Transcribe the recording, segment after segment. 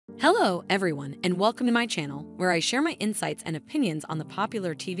Hello, everyone, and welcome to my channel, where I share my insights and opinions on the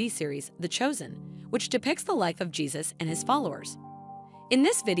popular TV series The Chosen, which depicts the life of Jesus and his followers. In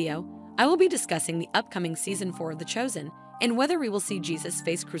this video, I will be discussing the upcoming Season 4 of The Chosen and whether we will see Jesus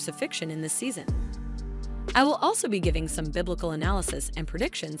face crucifixion in this season. I will also be giving some biblical analysis and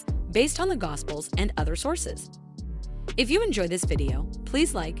predictions based on the Gospels and other sources. If you enjoy this video,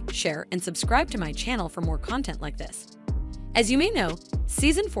 please like, share, and subscribe to my channel for more content like this. As you may know,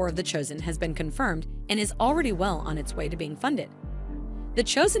 Season 4 of The Chosen has been confirmed and is already well on its way to being funded. The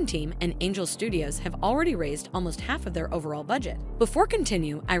Chosen team and Angel Studios have already raised almost half of their overall budget. Before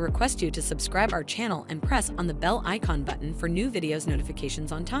continue, I request you to subscribe our channel and press on the bell icon button for new videos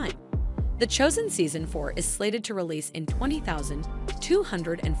notifications on time. The Chosen Season 4 is slated to release in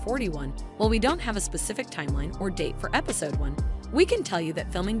 20,241. While we don't have a specific timeline or date for Episode 1, we can tell you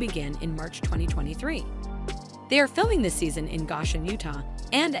that filming began in March 2023. They are filming this season in Goshen, Utah,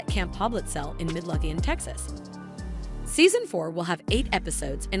 and at Camp Poblatsel in Midlothian, Texas. Season 4 will have 8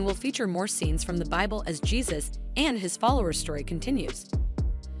 episodes and will feature more scenes from the Bible as Jesus and his followers' story continues.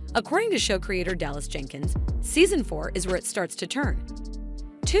 According to show creator Dallas Jenkins, Season 4 is where it starts to turn.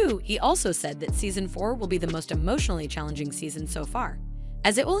 He also said that Season 4 will be the most emotionally challenging season so far,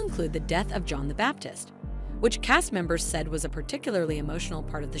 as it will include the death of John the Baptist, which cast members said was a particularly emotional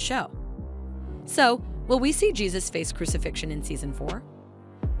part of the show. So, will we see Jesus face crucifixion in Season 4?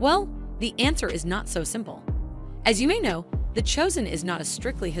 Well, the answer is not so simple. As you may know, The Chosen is not a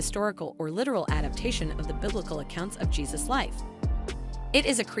strictly historical or literal adaptation of the biblical accounts of Jesus' life. It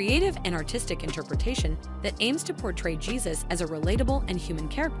is a creative and artistic interpretation that aims to portray Jesus as a relatable and human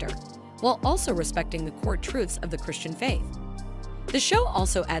character, while also respecting the core truths of the Christian faith. The show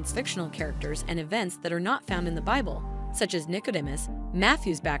also adds fictional characters and events that are not found in the Bible, such as Nicodemus,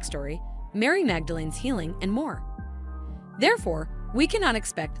 Matthew's backstory, Mary Magdalene's healing, and more. Therefore, we cannot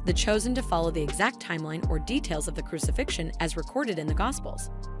expect The Chosen to follow the exact timeline or details of the crucifixion as recorded in the Gospels.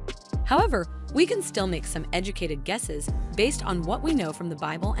 However, we can still make some educated guesses based on what we know from the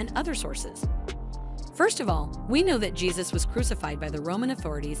Bible and other sources. First of all, we know that Jesus was crucified by the Roman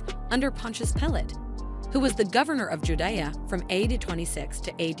authorities under Pontius Pilate, who was the governor of Judea from AD 26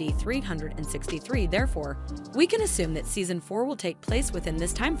 to AD 363. Therefore, we can assume that Season 4 will take place within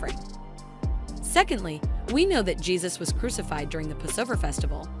this time frame. Secondly, we know that Jesus was crucified during the Passover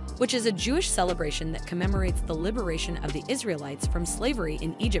festival, which is a Jewish celebration that commemorates the liberation of the Israelites from slavery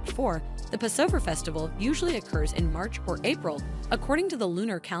in Egypt. The Passover festival usually occurs in March or April, according to the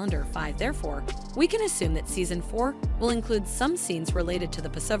lunar calendar 5. Therefore, we can assume that Season 4 will include some scenes related to the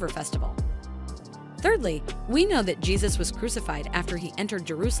Passover festival. Thirdly, we know that Jesus was crucified after he entered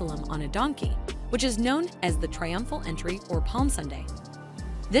Jerusalem on a donkey, which is known as the Triumphal Entry or Palm Sunday.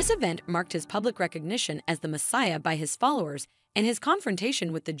 This event marked his public recognition as the Messiah by his followers and his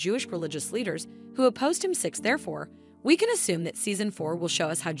confrontation with the Jewish religious leaders who opposed him. Therefore, we can assume that Season 4 will show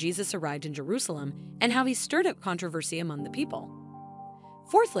us how Jesus arrived in Jerusalem and how he stirred up controversy among the people.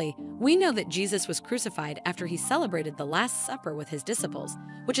 Fourthly, we know that Jesus was crucified after he celebrated the Last Supper with his disciples,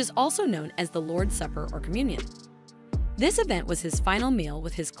 which is also known as the Lord's Supper or Communion. This event was his final meal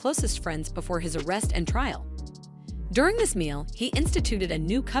with his closest friends before his arrest and trial. During this meal, he instituted a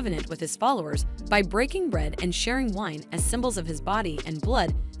new covenant with his followers by breaking bread and sharing wine as symbols of his body and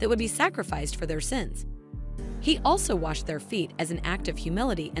blood that would be sacrificed for their sins. He also washed their feet as an act of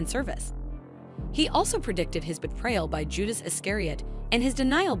humility and service. He also predicted his betrayal by Judas Iscariot and his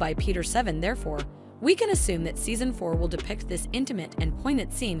denial by Peter 7. Therefore, we can assume that Season 4 will depict this intimate and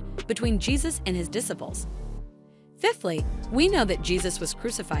poignant scene between Jesus and his disciples. Fifthly, we know that Jesus was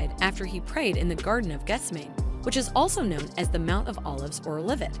crucified after he prayed in the Garden of Gethsemane, which is also known as the Mount of Olives or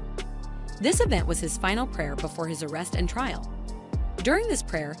Olivet. This event was his final prayer before his arrest and trial. During this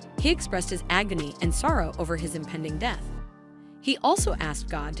prayer, he expressed his agony and sorrow over his impending death. He also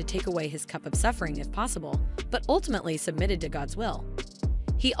asked God to take away his cup of suffering if possible, but ultimately submitted to God's will.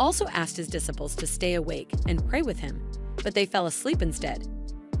 He also asked his disciples to stay awake and pray with him, but they fell asleep instead.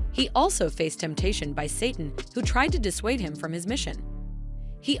 He also faced temptation by Satan, who tried to dissuade him from his mission.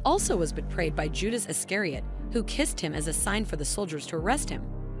 He also was betrayed by Judas Iscariot, who kissed him as a sign for the soldiers to arrest him.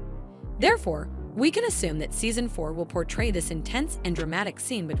 Therefore, we can assume that Season 4 will portray this intense and dramatic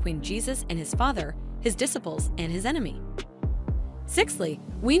scene between Jesus and his Father, his disciples, and his enemy. Sixthly,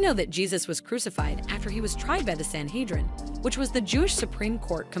 we know that Jesus was crucified after he was tried by the Sanhedrin, which was the Jewish Supreme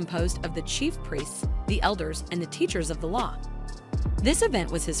Court composed of the chief priests, the elders, and the teachers of the law. This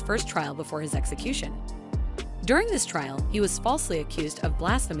event was his first trial before his execution. During this trial, he was falsely accused of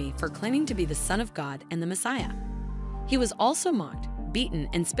blasphemy for claiming to be the Son of God and the Messiah. He was also mocked, beaten,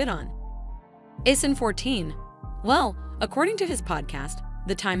 and spit on. Season 14. Well, according to his podcast,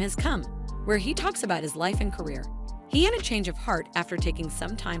 The Time Has Come, where he talks about his life and career. He had a change of heart after taking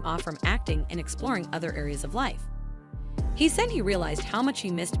some time off from acting and exploring other areas of life. He said he realized how much he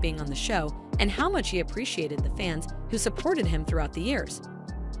missed being on the show and how much he appreciated the fans who supported him throughout the years.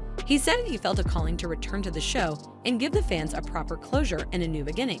 He said he felt a calling to return to the show and give the fans a proper closure and a new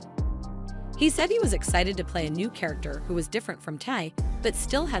beginning. He said he was excited to play a new character who was different from Tai, but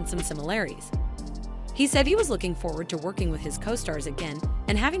still had some similarities. He said he was looking forward to working with his co-stars again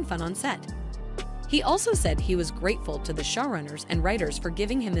and having fun on set. He also said he was grateful to the showrunners and writers for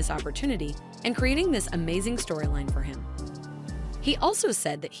giving him this opportunity and creating this amazing storyline for him. He also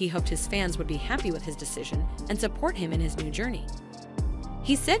said that he hoped his fans would be happy with his decision and support him in his new journey.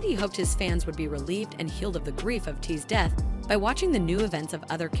 He said he hoped his fans would be relieved and healed of the grief of T's death by watching the new events of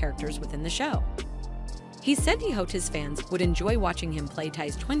other characters within the show. He said he hoped his fans would enjoy watching him play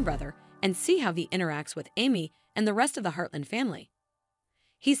Ty's twin brother and see how he interacts with Amy and the rest of the Heartland family.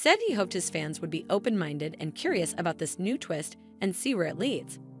 He said he hoped his fans would be open-minded and curious about this new twist and see where it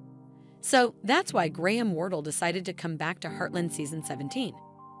leads. So that's why Graham Wardle decided to come back to Heartland Season 17.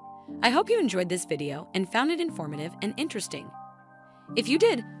 I hope you enjoyed this video and found it informative and interesting. If you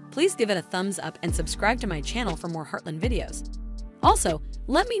did, please give it a thumbs up and subscribe to my channel for more Heartland videos. Also,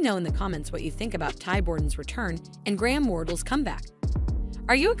 let me know in the comments what you think about Ty Borden's return and Graham Wardle's comeback.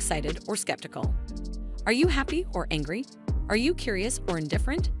 Are you excited or skeptical? Are you happy or angry? Are you curious or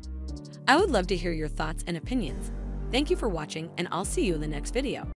indifferent? I would love to hear your thoughts and opinions. Thank you for watching, and I'll see you in the next video.